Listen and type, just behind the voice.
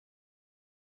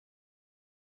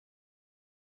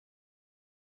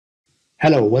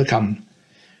Hello, welcome.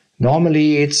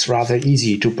 Normally, it's rather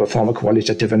easy to perform a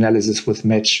qualitative analysis with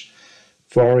match.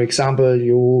 For example,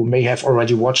 you may have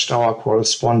already watched our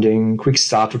corresponding quick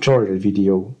start tutorial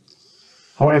video.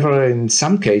 However, in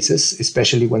some cases,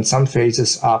 especially when some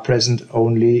phases are present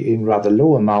only in rather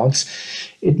low amounts,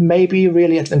 it may be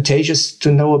really advantageous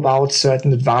to know about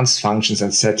certain advanced functions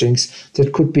and settings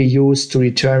that could be used to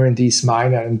determine these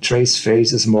minor and trace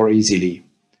phases more easily.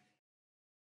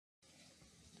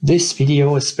 This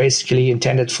video is basically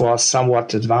intended for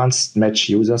somewhat advanced match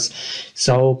users,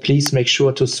 so please make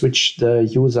sure to switch the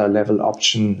user level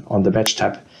option on the match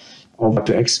tab over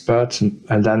to expert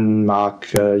and then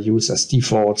mark use as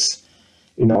defaults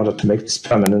in order to make this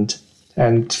permanent,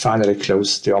 and finally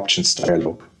close the options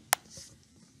dialog.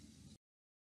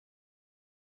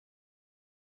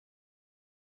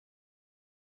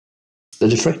 The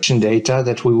diffraction data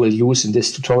that we will use in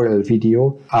this tutorial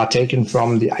video are taken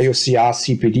from the IUCr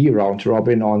CPD Round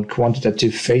Robin on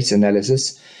Quantitative Phase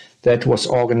Analysis that was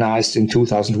organized in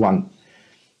 2001.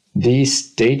 These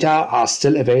data are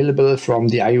still available from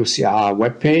the IUCr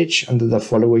webpage under the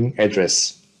following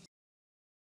address.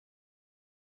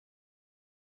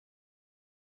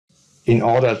 In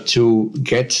order to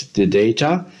get the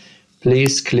data,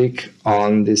 please click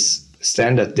on this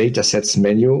Standard Datasets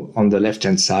menu on the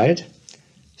left-hand side.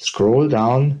 Scroll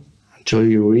down until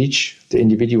you reach the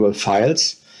individual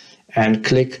files and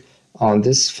click on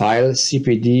this file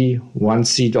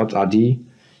cpd1c.rd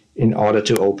in order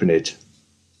to open it.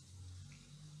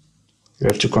 You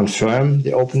have to confirm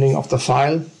the opening of the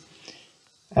file,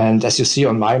 and as you see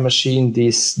on my machine,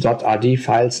 these .rd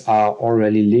files are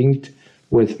already linked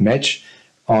with match.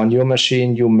 On your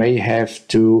machine you may have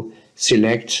to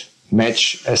select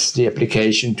match as the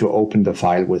application to open the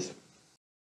file with.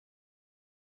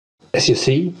 As you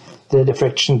see, the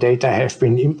diffraction data have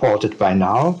been imported by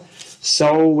now,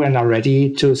 so we're now ready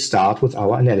to start with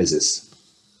our analysis.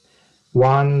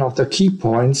 One of the key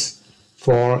points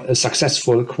for a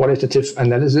successful qualitative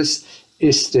analysis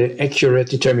is the accurate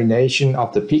determination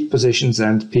of the peak positions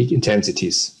and peak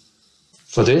intensities.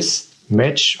 For this,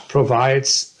 match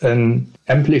provides an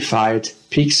amplified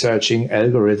peak searching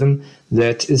algorithm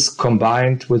that is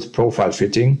combined with profile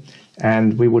fitting,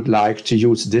 and we would like to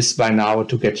use this by now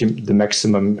to get the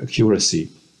maximum accuracy.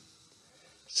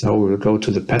 So we'll go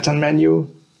to the pattern menu,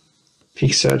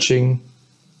 peak searching,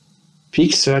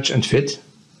 peak search and fit,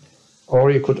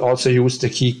 or you could also use the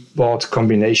keyboard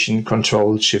combination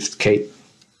Ctrl-Shift-K.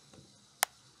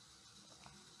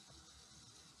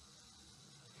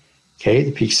 Okay,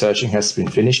 the peak searching has been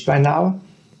finished by now.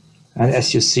 And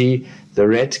as you see, the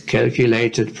red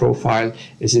calculated profile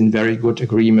is in very good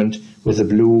agreement with the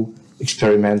blue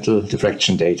experimental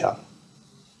diffraction data.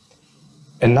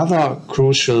 Another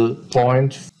crucial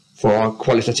point for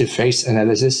qualitative phase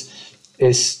analysis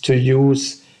is to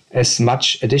use as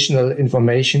much additional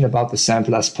information about the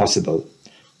sample as possible.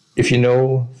 If you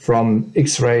know from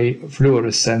X-ray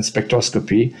fluorescence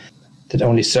spectroscopy that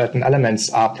only certain elements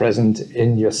are present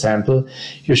in your sample,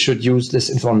 you should use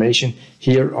this information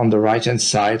here on the right-hand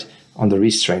side on the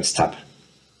Restraints tab.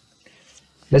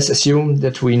 Let's assume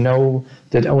that we know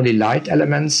that only light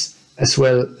elements as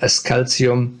well as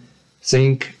calcium,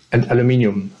 zinc and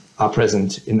aluminium are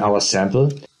present in our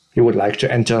sample. We would like to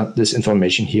enter this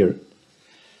information here.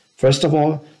 First of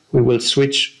all, we will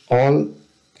switch all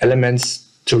elements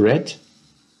to red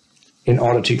in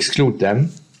order to exclude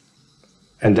them,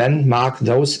 and then mark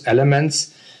those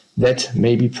elements that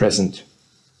may be present.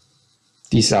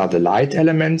 These are the light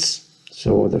elements,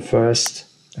 so the first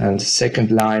and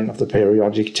second line of the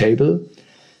periodic table,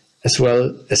 as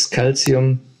well as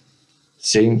calcium,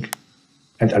 zinc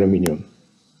and aluminium.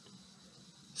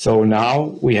 So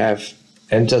now we have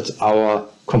entered our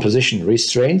composition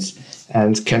restraints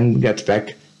and can get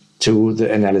back to the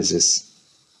analysis.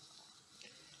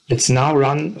 Let's now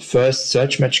run first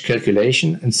search match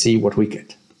calculation and see what we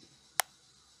get.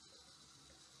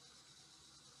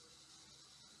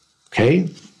 Okay,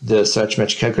 the search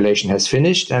match calculation has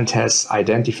finished and has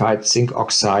identified zinc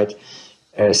oxide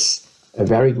as a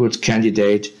very good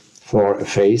candidate for a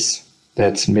phase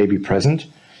that may be present,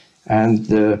 and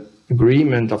the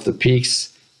agreement of the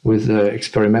peaks with the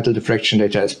experimental diffraction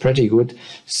data is pretty good,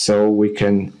 so we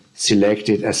can select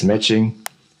it as matching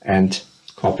and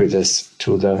copy this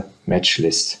to the match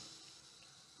list.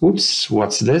 Oops,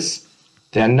 what's this?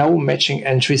 There are no matching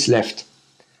entries left,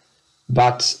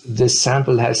 but this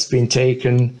sample has been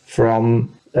taken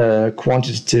from a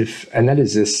quantitative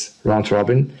analysis round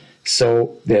robin,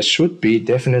 so there should be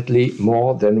definitely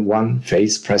more than one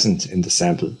phase present in the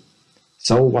sample.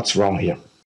 So what's wrong here?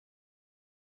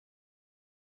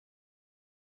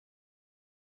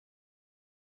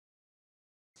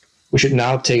 We should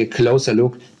now take a closer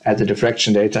look at the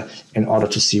diffraction data in order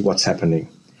to see what's happening.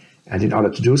 And in order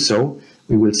to do so,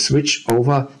 we will switch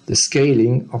over the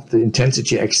scaling of the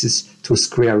intensity axis to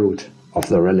square root of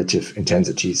the relative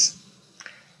intensities.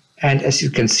 And as you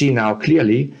can see now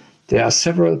clearly, there are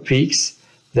several peaks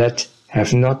that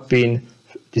have not been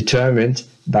determined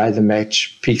by the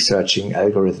match peak searching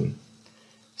algorithm.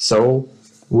 So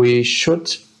we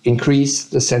should increase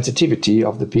the sensitivity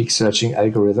of the peak searching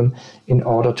algorithm in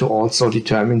order to also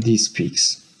determine these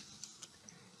peaks.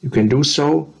 You can do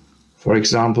so, for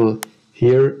example,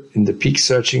 here in the peak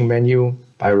searching menu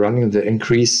by running the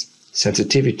increase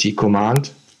sensitivity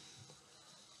command,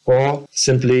 or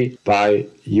simply by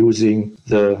using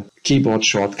the keyboard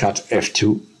shortcut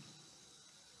F2.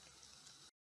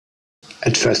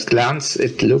 At first glance,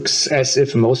 it looks as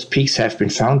if most peaks have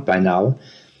been found by now.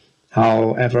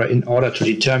 However, in order to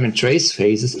determine trace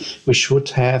phases, we should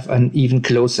have an even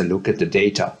closer look at the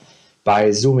data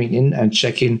by zooming in and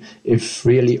checking if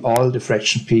really all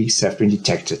diffraction peaks have been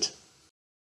detected.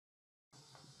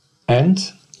 And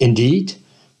indeed,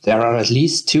 there are at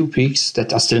least 2 peaks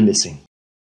that are still missing.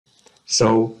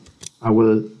 So I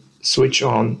will switch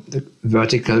on the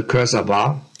vertical cursor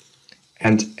bar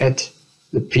and add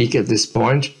the peak at this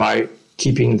point by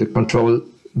keeping the control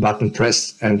button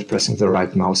pressed and pressing the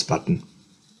right mouse button.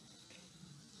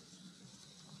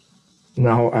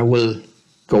 Now I will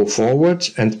go forward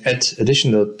and add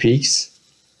additional peaks.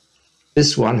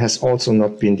 This one has also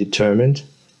not been determined,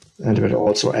 and I will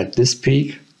also add this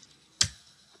peak.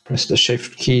 Press the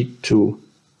shift key to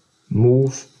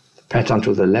move the pattern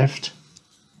to the left,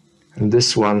 and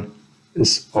this one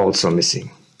is also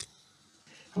missing.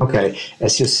 Okay,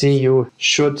 as you see, you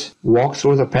should walk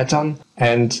through the pattern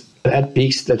and add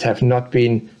peaks that have not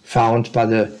been found by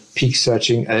the peak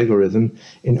searching algorithm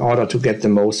in order to get the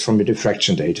most from the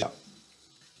diffraction data.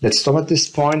 Let's stop at this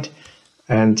point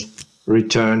and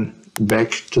return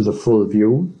back to the full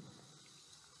view.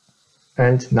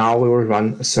 And now we will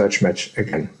run a search match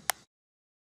again.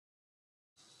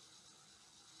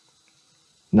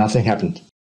 Nothing happened.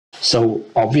 So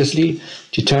obviously,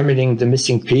 determining the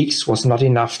missing peaks was not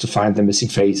enough to find the missing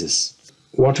phases.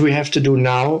 What we have to do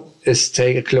now is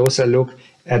take a closer look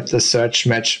at the search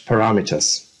match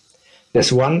parameters.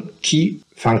 There's one key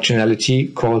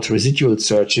functionality called residual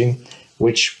searching,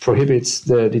 which prohibits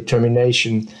the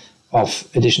determination of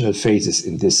additional phases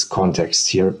in this context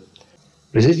here.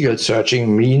 Residual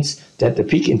searching means that the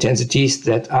peak intensities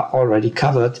that are already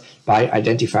covered by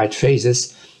identified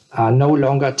phases are no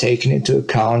longer taken into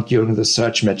account during the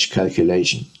search match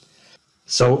calculation.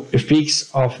 So if peaks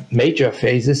of major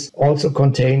phases also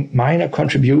contain minor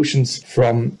contributions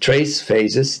from trace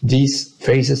phases, these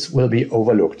phases will be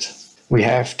overlooked. We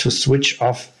have to switch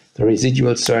off the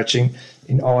residual searching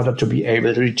in order to be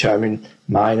able to determine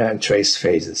minor and trace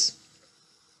phases.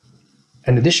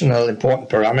 An additional important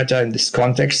parameter in this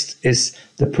context is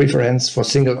the preference for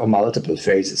single or multiple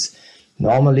phases.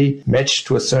 Normally, match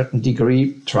to a certain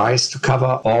degree tries to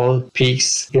cover all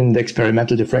peaks in the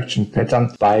experimental diffraction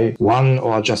pattern by one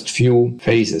or just few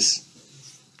phases.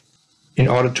 In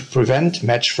order to prevent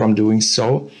match from doing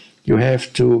so, you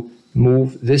have to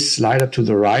move this slider to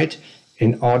the right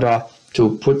in order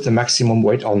to put the maximum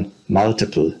weight on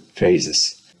multiple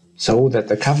phases, so that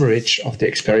the coverage of the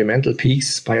experimental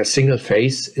peaks by a single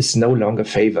phase is no longer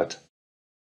favored.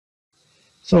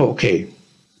 So, okay,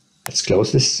 let's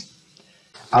close this.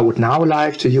 I would now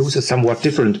like to use a somewhat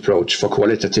different approach for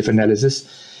qualitative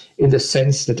analysis, in the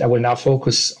sense that I will now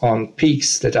focus on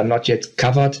peaks that are not yet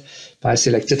covered by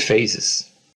selected phases.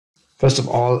 First of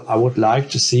all, I would like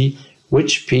to see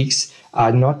which peaks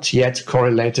are not yet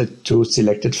correlated to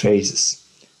selected phases.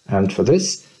 And for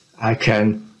this, I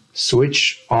can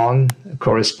switch on a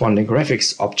corresponding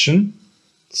graphics option.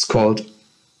 It's called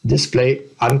Display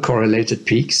Uncorrelated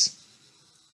Peaks.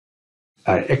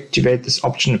 I activate this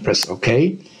option and press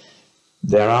OK.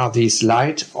 There are these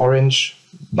light orange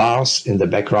bars in the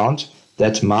background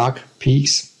that mark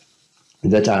peaks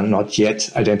that are not yet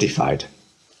identified.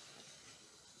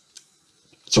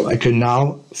 So I can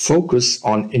now focus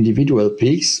on individual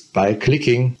peaks by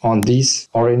clicking on these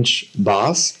orange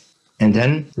bars and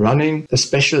then running a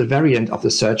special variant of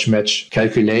the search match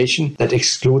calculation that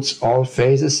excludes all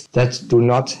phases that do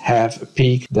not have a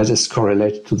peak that is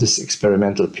correlated to this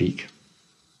experimental peak.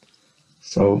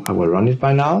 So I will run it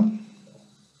by now.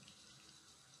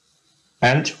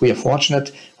 And we are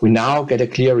fortunate, we now get a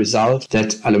clear result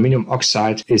that aluminum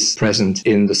oxide is present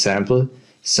in the sample,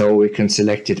 so we can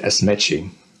select it as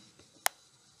matching.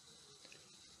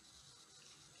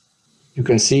 You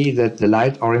can see that the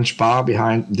light orange bar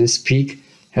behind this peak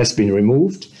has been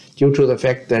removed due to the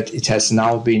fact that it has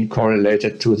now been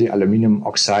correlated to the aluminum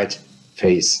oxide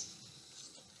phase.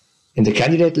 In the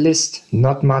candidate list,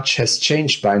 not much has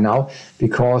changed by now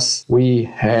because we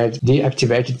had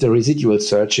deactivated the residual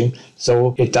searching,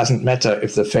 so it doesn't matter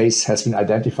if the phase has been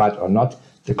identified or not,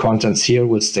 the contents here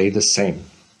will stay the same.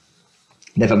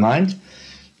 Never mind,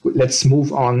 let's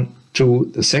move on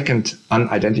to the second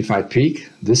unidentified peak,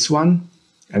 this one,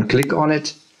 and click on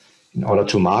it in order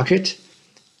to mark it,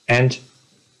 and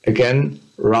again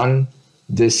run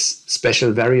this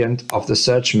special variant of the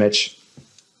search match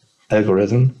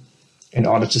algorithm in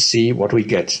order to see what we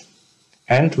get.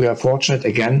 And we are fortunate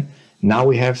again, now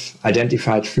we have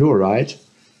identified fluoride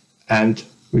and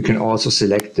we can also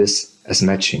select this as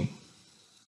matching.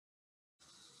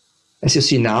 As you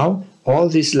see now, all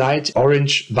these light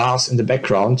orange bars in the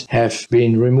background have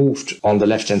been removed on the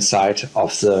left-hand side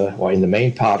of or in the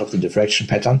main part of the diffraction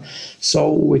pattern.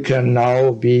 So we can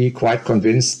now be quite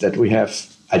convinced that we have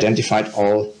identified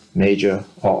all major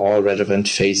or all relevant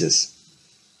phases.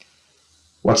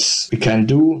 What we can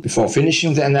do before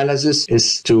finishing the analysis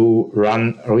is to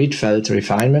run Rietveld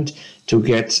refinement to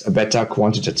get a better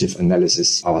quantitative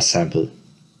analysis of our sample.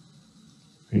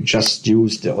 We just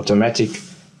use the automatic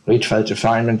Rietveld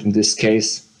refinement in this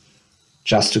case,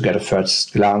 just to get a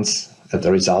first glance at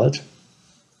the result.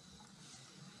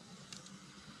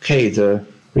 Okay, the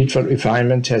Rietveld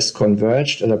refinement has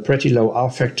converged at a pretty low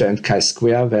R factor and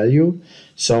chi-square value,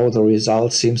 so the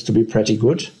result seems to be pretty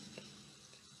good.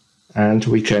 And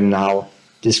we can now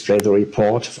display the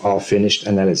report of our finished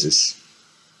analysis.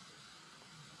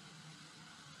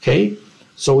 Okay,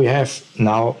 so we have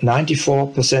now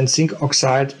 94% zinc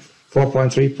oxide,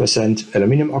 4.3%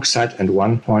 aluminum oxide and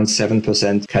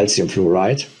 1.7% calcium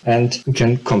fluoride. And we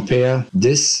can compare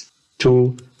this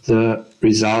to the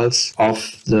results of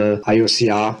the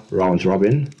IUCr Round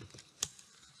Robin.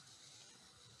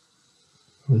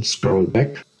 We'll scroll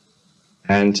back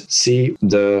and see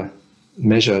the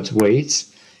measured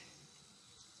weights.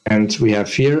 And we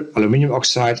have here aluminum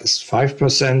oxide is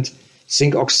 5%,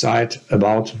 zinc oxide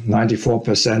about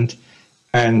 94%,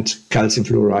 and calcium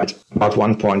fluoride about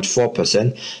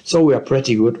 1.4%. So we are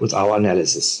pretty good with our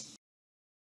analysis.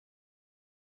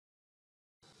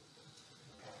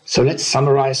 So let's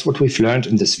summarize what we've learned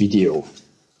in this video.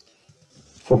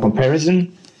 For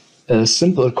comparison, a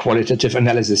simple qualitative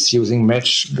analysis using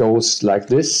match goes like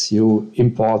this. You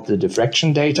import the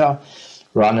diffraction data,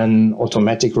 run an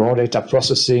automatic raw data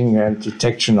processing and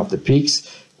detection of the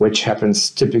peaks, which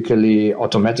happens typically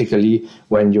automatically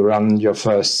when you run your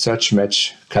first search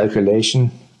match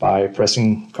calculation by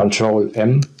pressing Ctrl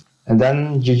M. And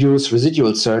then you use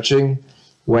residual searching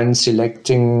when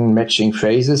selecting matching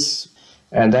phases,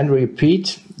 and then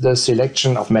repeat the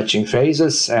selection of matching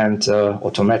phases and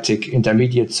automatic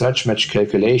intermediate search match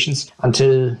calculations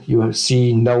until you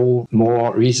see no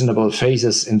more reasonable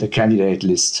phases in the candidate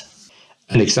list.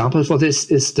 An example for this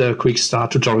is the quick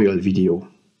start tutorial video.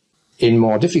 In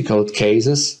more difficult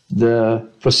cases, the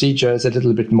procedure is a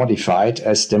little bit modified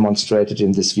as demonstrated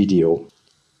in this video.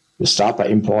 You start by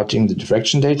importing the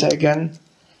diffraction data again,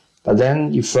 but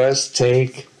then you first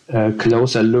take a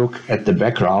closer look at the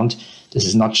background. This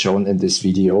is not shown in this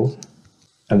video.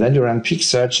 And then you run peak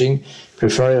searching,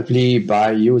 preferably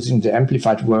by using the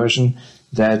amplified version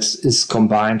that is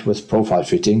combined with profile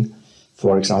fitting,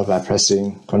 for example by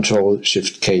pressing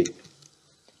Ctrl-Shift-K.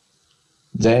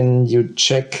 Then you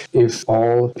check if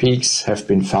all peaks have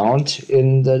been found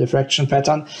in the diffraction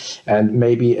pattern and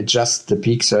maybe adjust the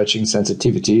peak searching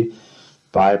sensitivity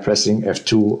by pressing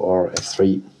F2 or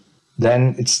F3.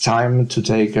 Then it's time to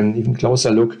take an even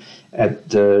closer look at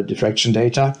the diffraction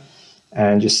data,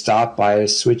 and you start by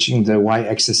switching the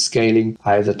y-axis scaling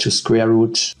either to square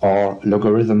root or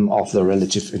logarithm of the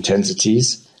relative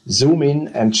intensities. Zoom in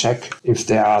and check if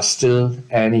there are still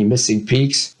any missing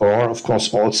peaks, or of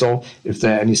course also if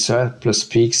there are any surplus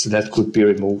peaks that could be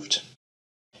removed.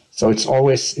 So it's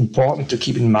always important to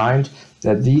keep in mind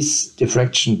that these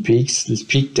diffraction peaks, this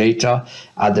peak data,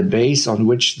 are the base on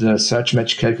which the search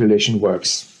match calculation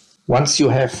works. Once you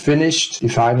have finished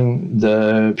defining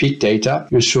the peak data,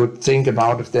 you should think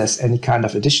about if there's any kind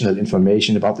of additional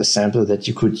information about the sample that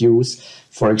you could use.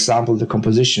 For example, the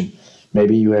composition.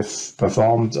 Maybe you have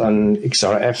performed an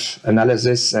XRF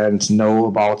analysis and know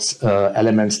about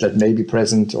elements that may be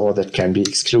present or that can be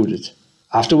excluded.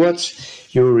 Afterwards,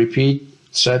 you repeat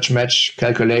search match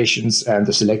calculations and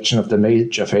the selection of the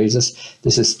major phases.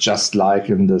 This is just like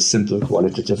in the simple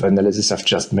qualitative analysis I've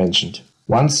just mentioned.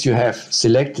 Once you have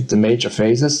selected the major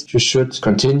phases, you should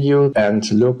continue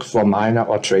and look for minor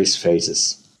or trace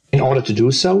phases. In order to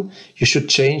do so, you should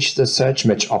change the search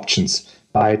match options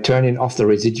by turning off the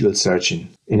residual searching.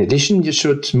 In addition, you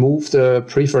should move the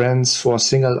preference for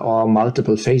single or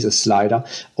multiple phases slider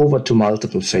over to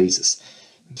multiple phases.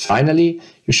 Finally,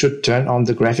 you should turn on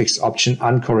the graphics option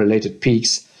uncorrelated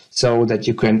peaks so that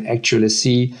you can actually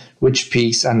see which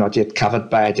peaks are not yet covered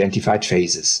by identified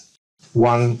phases.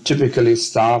 One typically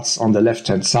starts on the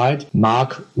left-hand side,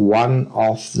 mark one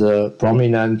of the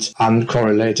prominent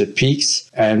uncorrelated peaks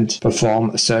and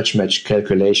perform a search match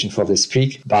calculation for this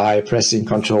peak by pressing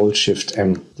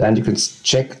Ctrl-Shift-M. Then you can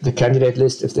check the candidate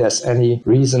list if there's any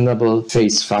reasonable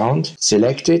phase found,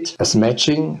 select it as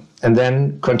matching, and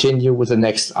then continue with the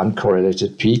next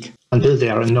uncorrelated peak until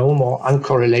there are no more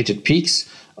uncorrelated peaks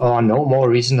or no more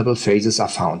reasonable phases are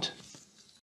found.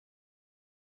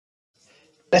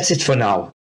 That's it for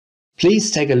now. Please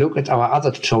take a look at our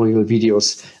other tutorial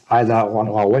videos either on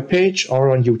our webpage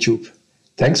or on YouTube.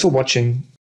 Thanks for watching.